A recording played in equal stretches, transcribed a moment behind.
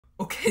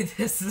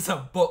This is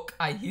a book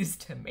I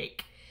used to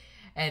make,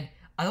 and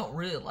I don't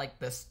really like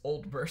this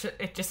old version.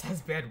 It just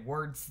has bad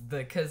words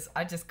because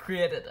I just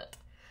created it.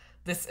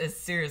 This is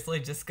seriously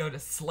Just Go to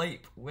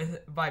Sleep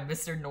by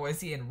Mr.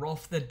 Noisy and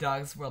Rolf the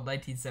Dog's World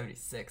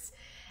 1976,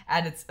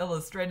 and it's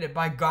illustrated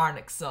by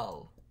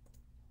Garnixel.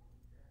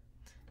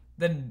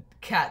 The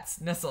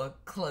cats nestle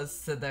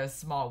close to their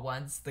small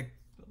ones. The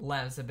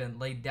lambs have been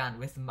laid down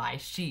with my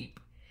sheep.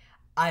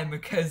 I am a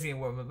cozy and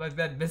warm in my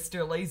bed,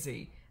 Mr.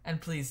 Lazy, and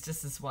please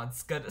just this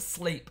once go to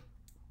sleep.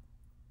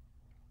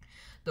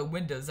 The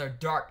windows are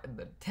dark in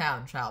the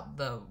town, child.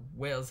 The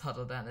whales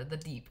huddle down in the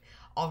deep.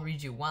 I'll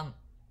read you one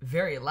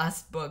very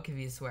last book if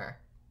you swear.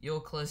 You'll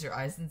close your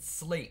eyes and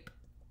sleep.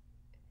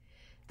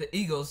 The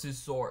eagles who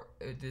soar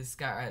the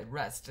sky are at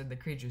rest, and the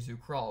creatures who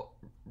crawl,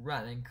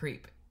 run, and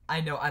creep. I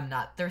know I'm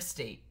not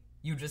thirsty.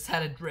 You just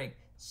had a drink.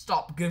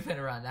 Stop goofing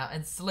around now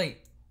and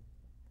sleep.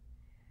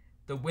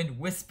 The wind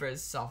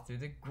whispers soft through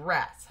the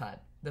grass, hun.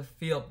 The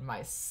field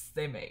mice,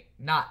 they make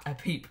not a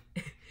peep.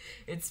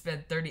 It's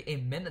been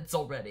 38 minutes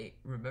already.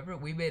 Remember,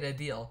 we made a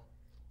deal.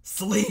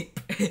 Sleep!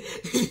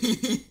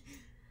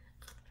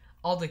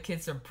 All the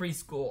kids from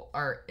preschool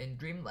are in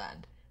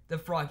dreamland. The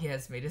froggy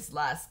has made his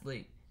last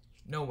sleep.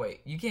 No,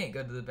 wait, you can't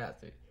go to the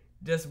bathroom.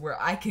 Just where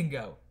I can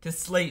go, to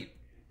sleep.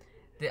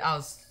 The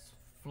owls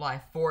fly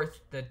forth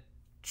the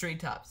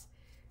treetops.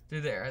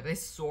 Through the air, they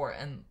soar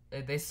and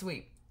they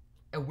sweep.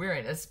 A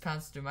weariness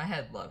pounds through my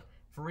head, love.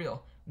 For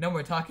real. No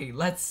more talking,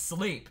 let's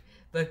sleep.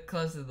 The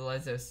close of the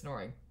lights are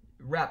snoring,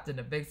 wrapped in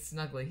a big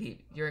snuggly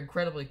heap. You're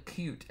incredibly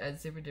cute and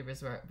super duper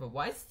smart, but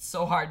why is it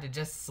so hard to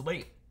just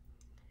sleep?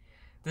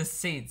 The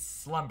seeds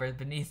slumber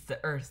beneath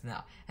the earth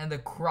now, and the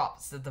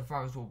crops that the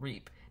farmers will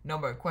reap. No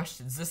more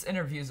questions, this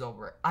interview's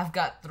over. I've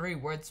got 3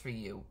 words for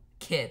you.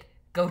 Kid,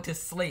 go to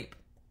sleep.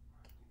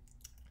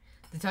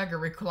 The tiger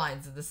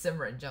reclines in the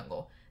Cimarron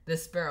jungle. The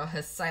sparrow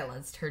has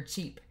silenced her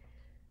cheep.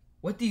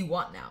 What do you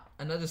want now?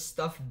 Another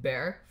stuffed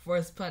bear? For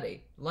us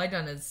plenty. Lie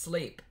down and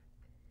sleep.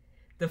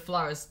 The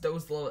flowers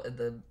doze low in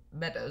the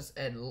meadows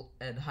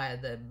and high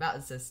in the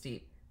mountains so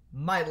steep.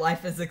 My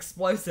life is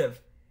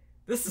explosive.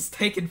 This is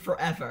taking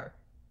forever.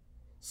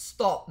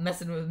 Stop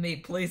messing with me,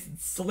 please, and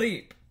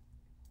sleep.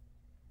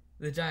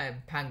 The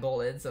giant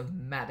pangolins of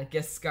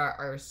Madagascar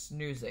are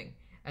snoozing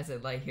as they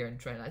lie here and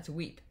try not to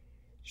weep.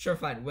 Sure,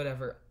 fine,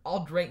 whatever.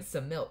 I'll drink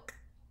some milk.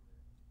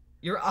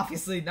 You're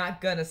obviously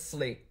not gonna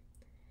sleep.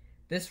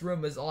 This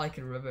room is all I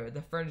can remember.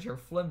 The furniture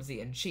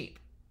flimsy and cheap.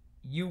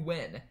 You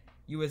win.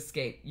 You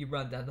escape. You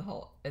run down the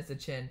hall as the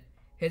chin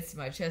hits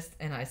my chest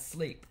and I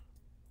sleep.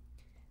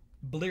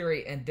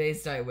 Bleary and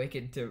dazed I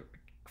awaken to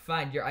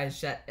find your eyes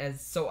shut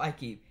as so I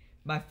keep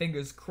my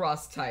fingers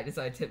crossed tight as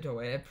I tiptoe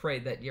away and pray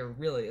that you're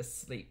really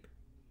asleep.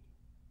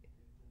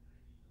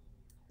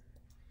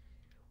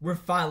 We're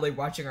finally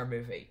watching our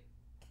movie.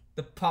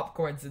 The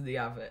popcorn's in the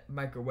oven.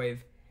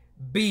 Microwave.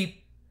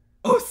 Beep.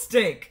 Oh,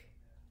 stink.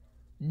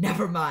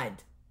 Never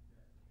mind.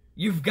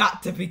 You've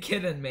got to be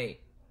kidding me.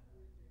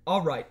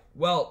 Alright,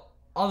 well,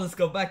 I'll just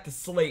go back to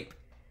sleep.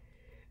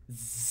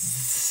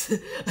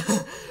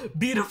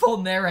 Beautiful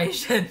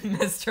narration,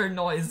 Mr.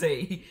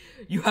 Noisy.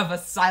 You have a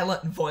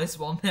silent voice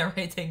while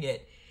narrating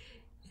it.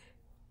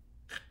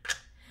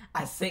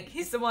 I think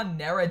he's the one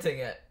narrating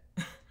it.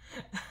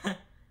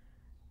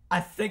 I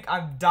think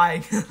I'm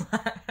dying.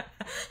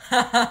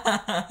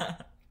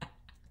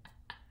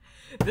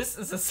 This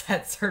is a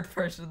censored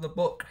version of the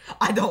book.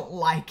 I don't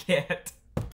like it.